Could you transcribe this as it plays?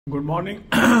Good morning.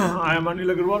 I am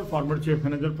Anil Agarwal, former Chief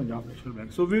Manager, Punjab National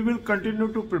Bank. So we will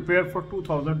continue to prepare for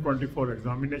 2024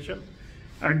 examination,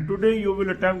 and today you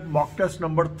will attempt mock test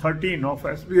number 13 of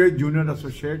SBI Junior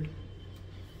Associate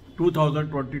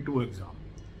 2022 exam.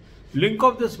 Link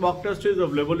of this mock test is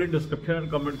available in description and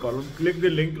comment column. Click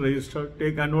the link, register,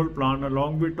 take annual plan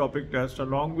along with topic test,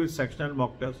 along with sectional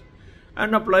mock test,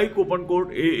 and apply coupon code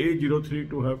AA03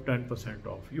 to have 10%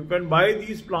 off. You can buy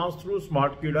these plans through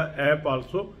Smart Kida app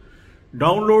also.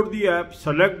 Download the app,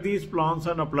 select these plans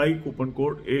and apply coupon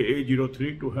code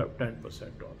AA03 to have 10%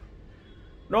 off.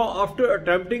 Now, after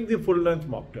attempting the full length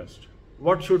mock test,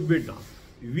 what should be done?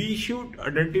 We should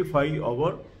identify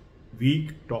our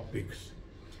weak topics.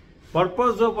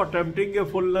 Purpose of attempting a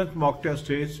full length mock test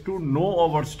is to know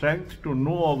our strength, to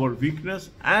know our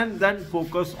weakness, and then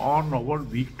focus on our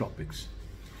weak topics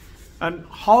and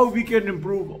how we can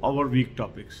improve our weak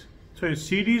topics. So a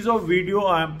series of video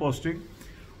I am posting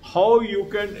how you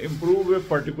can improve a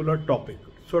particular topic.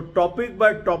 So topic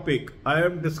by topic I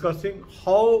am discussing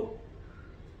how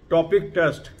topic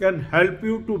test can help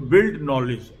you to build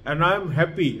knowledge, and I am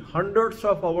happy hundreds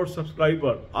of our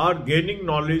subscribers are gaining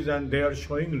knowledge and they are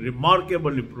showing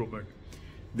remarkable improvement.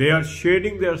 They are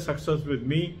sharing their success with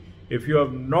me. If you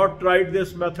have not tried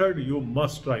this method, you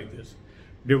must try this.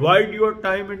 Divide your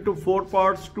time into 4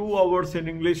 parts, 2 hours in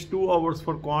English, 2 hours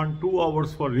for quant, 2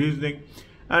 hours for reasoning,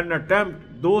 and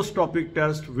attempt those topic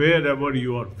tests wherever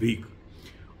you are weak.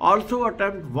 Also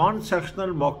attempt 1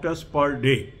 sectional mock test per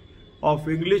day of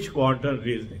English, quant and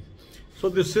reasoning. So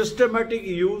the systematic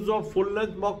use of full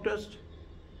length mock test,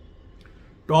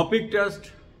 topic test,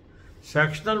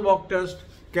 sectional mock test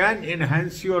can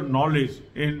enhance your knowledge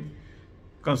in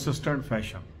consistent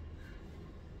fashion.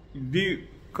 The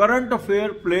current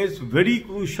affair plays very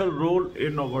crucial role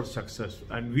in our success,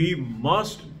 and we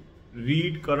must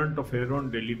read current affair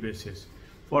on daily basis.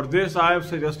 For this I have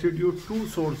suggested you 2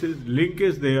 sources. Link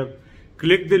is there.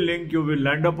 Click the link, you will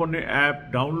land up on an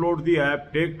app, download the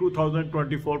app, take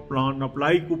 2024 plan,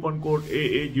 apply coupon code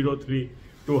AA03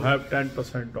 to have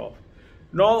 10% off.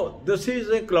 Now, this is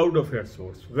a cloud affair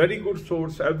source, very good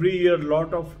source. Every year,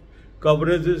 lot of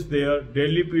coverage is there,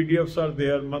 daily PDFs are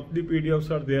there, monthly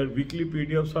PDFs are there, weekly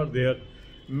PDFs are there.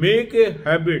 Make a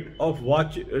habit of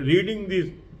reading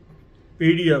these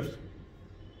PDFs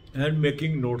and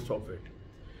making notes of it.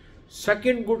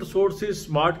 Second good source is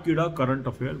Smart Kida current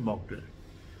affair mock test.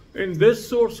 In this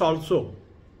source also,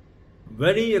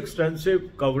 very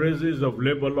extensive coverage is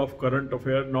available of current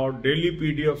affair. Now daily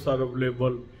PDFs are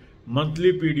available,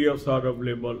 monthly PDFs are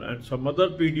available, and some other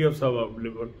PDFs are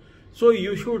available. So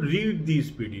you should read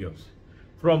these PDFs.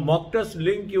 From mock test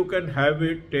link you can have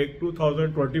it, take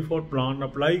 2024 plan,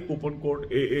 apply coupon code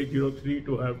AA03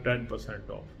 to have 10%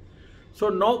 off. So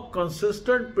now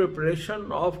consistent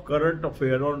preparation of current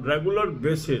affair on regular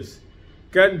basis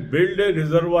can build a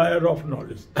reservoir of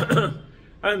knowledge.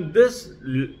 And this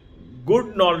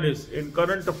good knowledge in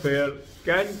current affair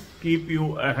can keep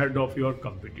you ahead of your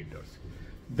competitors.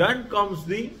 Then comes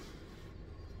the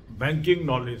banking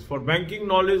knowledge. For banking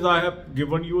knowledge I have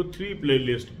given you 3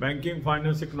 playlists: banking,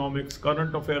 finance, economics,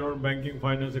 current affair on banking,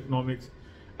 finance, economics,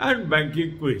 and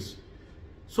banking quiz.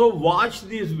 So watch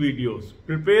these videos,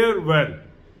 prepare well,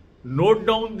 note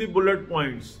down the bullet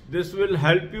points. This will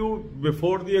help you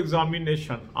before the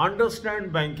examination.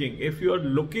 Understand banking. If you are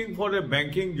looking for a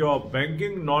banking job,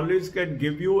 banking knowledge can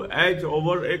give you edge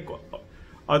over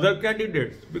other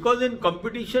candidates, because in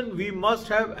competition we must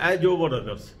have edge over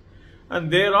others. And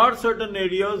there are certain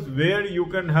areas where you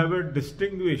can have a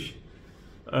distinguished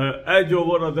edge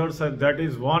over others, and that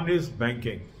is one is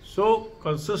banking. So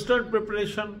consistent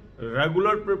preparation,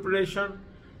 regular preparation,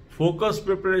 focused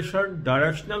preparation,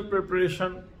 directional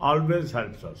preparation always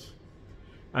helps us.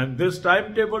 And this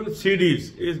timetable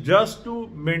series is just to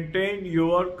maintain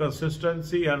your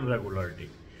consistency and regularity.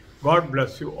 God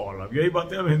bless you all. अब यही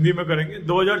बातें हम हिंदी में करेंगे.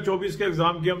 2024 के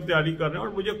exam की हम तैयारी कर रहे हैं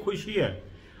और मुझे खुशी है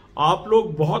आप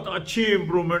लोग बहुत अच्छी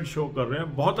इम्प्रूवमेंट शो कर रहे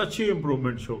हैं, बहुत अच्छी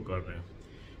इम्प्रूवमेंट शो कर रहे हैं.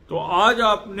 तो आज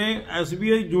आपने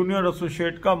एसबीआई जूनियर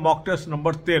एसोसिएट का मॉक टेस्ट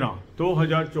नंबर 13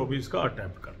 2024 का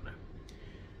अटेम्प्ट करना है.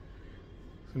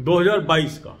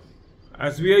 2022 का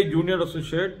SBI junior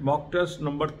associate mock test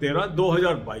number 13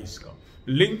 2022 का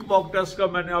लिंक मॉक टेस्ट का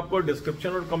मैंने आपको डिस्क्रिप्शन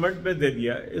और कमेंट में दे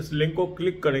दिया है. इस लिंक को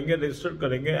क्लिक करेंगे, रजिस्टर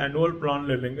करेंगे, एनुअल प्लान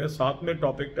ले लेंगे, साथ में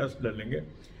टॉपिक टेस्ट ले लेंगे,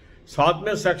 साथ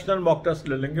में सेक्शनल मॉक टेस्ट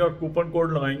ले लेंगे और कूपन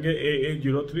कोड लगाएंगे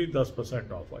AA03,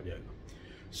 10% ऑफ आ जाएगा.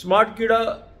 स्मार्ट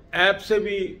कीड़ा ऐप से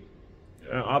भी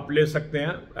आप ले सकते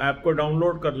हैं. ऐप को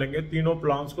डाउनलोड कर लेंगे, तीनों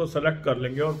प्लान्स को सेलेक्ट कर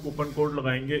लेंगे और कूपन कोड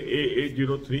लगाएंगे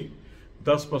AA03,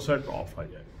 10% ऑफ आ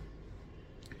जाएगा.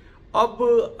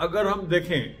 अब अगर हम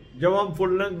देखें जब हम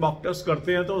फुल लेंथ मॉक टेस्ट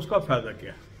करते हैं तो उसका फायदा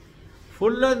क्या है?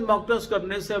 फुल लेंथ मॉक टेस्ट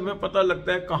करने से हमें पता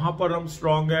लगता है कहां पर हम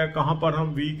स्ट्रांग है, कहां पर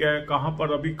हम वीक है, कहां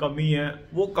पर अभी कमी है।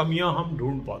 वो कमियां हम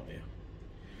ढूंढ पाते हैं,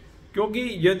 क्योंकि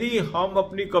यदि हम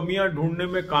अपनी कमियां ढूंढने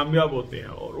में कामयाब होते हैं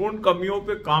और उन कमियों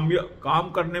पे काम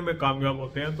करने में कामयाब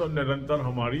होते हैं तो निरंतर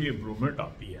हमारी इम्प्रूवमेंट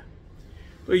आती है।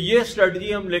 तो ये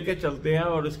स्ट्रेटजी हम लेके चलते हैं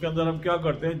और इसके अंदर हम क्या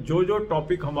करते हैं, जो जो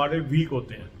टॉपिक हमारे वीक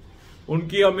होते हैं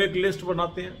उनकी हम एक लिस्ट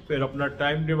बनाते हैं, फिर अपना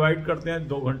टाइम डिवाइड करते हैं,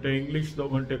 2 घंटे इंग्लिश, 2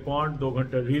 घंटे क्वांट, 2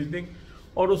 घंटे रीजनिंग,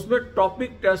 और उसमें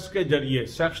टॉपिक टेस्ट के जरिए,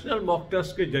 सेक्शनल मॉक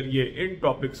टेस्ट के जरिए इन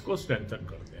टॉपिक्स को स्ट्रेंथन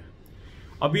करते हैं।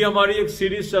 अभी हमारी एक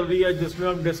सीरीज चल रही है जिसमें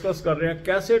हम डिस्कस कर रहे हैं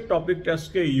कैसे टॉपिक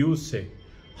टेस्ट के यूज से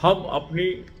हम अपनी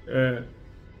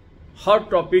हर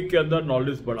टॉपिक के अंदर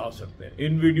नॉलेज बढ़ा सकते हैं।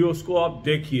 इन वीडियोस को आप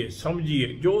देखिए, समझिए,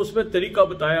 जो उसमें तरीका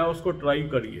बताया उसको ट्राई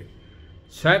करिए।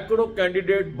 सैकड़ों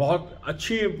कैंडिडेट बहुत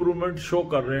अच्छी इंप्रूवमेंट शो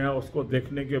कर रहे हैं। उसको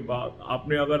देखने के बाद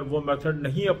आपने अगर वो मेथड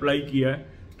नहीं अप्लाई किया है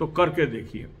तो करके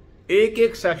देखिए। एक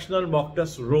एक सेक्शनल मॉक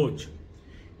टेस्ट रोज,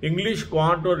 इंग्लिश,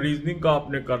 क्वांट और रीजनिंग का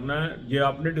आपने करना है। ये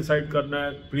आपने डिसाइड करना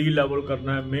है, प्री लेवल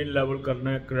करना है, मेन लेवल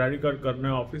करना है, क्रेडिटर करना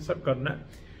है, ऑफिसर करना है।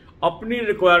 अपनी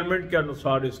रिक्वायरमेंट के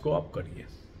अनुसार इसको आप करिए।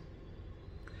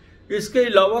 इसके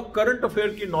अलावा करंट अफेयर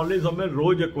की नॉलेज हमें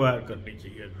रोज एक्वायर करनी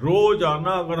चाहिए। रोज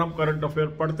आना, अगर हम करंट अफेयर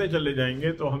पढ़ते चले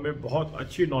जाएंगे तो हमें बहुत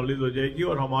अच्छी नॉलेज हो जाएगी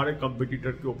और हमारे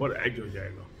कंपटीटर के ऊपर एज हो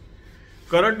जाएगा।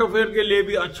 करंट अफेयर के लिए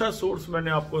भी अच्छा सोर्स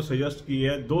मैंने आपको सजेस्ट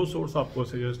किया है, 2 सोर्स आपको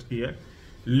सजेस्ट किया है।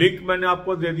 लिंक मैंने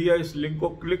आपको दे दिया, इस लिंक को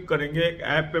क्लिक करेंगे, एक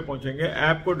ऐप पे पहुंचेंगे,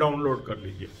 ऐप को डाउनलोड कर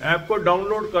लीजिए। ऐप को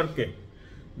डाउनलोड करके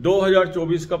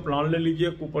 2024 का प्लान ले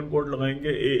लीजिए, कूपन कोड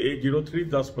लगाएंगे AA03,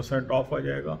 10% ऑफ आ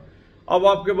जाएगा। अब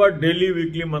आपके पास डेली,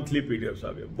 वीकली, मंथली पीडीएफ्स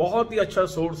आ गए। बहुत ही अच्छा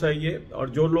सोर्स है ये, और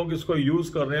जो लोग इसको यूज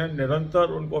कर रहे हैं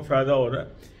निरंतर उनको फायदा हो रहा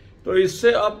है। तो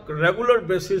इससे आप रेगुलर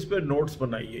बेसिस पे नोट्स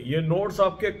बनाइए, ये नोट्स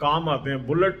आपके काम आते हैं,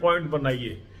 बुलेट पॉइंट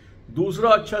बनाइए। दूसरा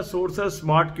अच्छा सोर्स है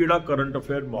स्मार्ट कीड़ा करंट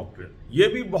अफेयर मॉक ड्रिल, ये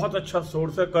भी बहुत अच्छा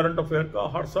सोर्स है करंट अफेयर का।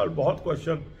 हर साल बहुत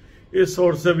क्वेश्चन इस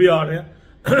सोर्स से भी आ रहे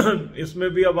हैं। इसमें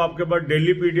भी अब आपके पास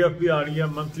डेली पीडीएफ भी आ रही है,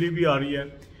 मंथली भी आ रही है,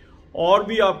 और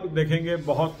भी आप देखेंगे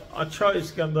बहुत अच्छा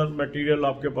इसके अंदर मटेरियल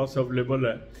आपके पास अवेलेबल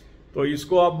है। तो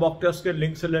इसको आप मॉक टेस्ट के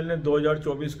लिंक से ले लें,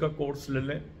 2024 का कोर्स ले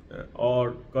लें, और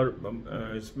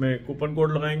इसमें कूपन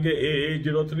कोड लगाएंगे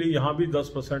AA03, यहाँ भी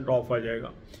 10% ऑफ आ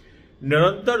जाएगा।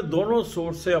 निरंतर दोनों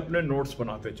सोर्स से अपने नोट्स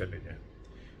बनाते चले जाएं।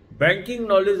 बैंकिंग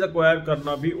नॉलेज एक्वायर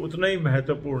करना भी उतना ही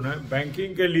महत्वपूर्ण है।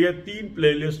 बैंकिंग के लिए 3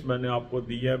 प्लेलिस्ट मैंने आपको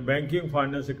दी है, banking,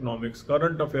 finance, economics,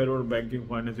 current affair और banking,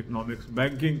 finance, economics,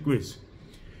 banking quiz.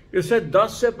 इससे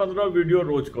 10 से 15 वीडियो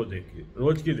रोज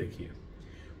की देखिए,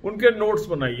 उनके नोट्स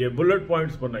बनाइए, बुलेट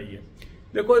पॉइंट्स बनाइए।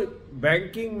 देखो,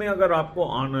 बैंकिंग में अगर आपको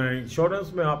आना है,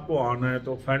 इंश्योरेंस में आपको आना है,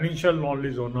 तो फाइनेंशियल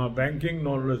नॉलेज होना, बैंकिंग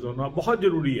नॉलेज होना बहुत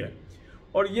जरूरी है,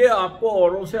 और ये आपको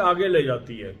औरों से आगे ले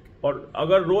जाती है। और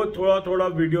अगर रोज थोड़ा थोड़ा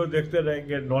वीडियो देखते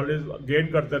रहेंगे, नॉलेज गेन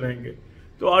करते रहेंगे,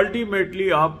 तो अल्टीमेटली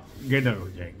आप गेनर हो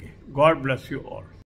जाएंगे। God bless you all.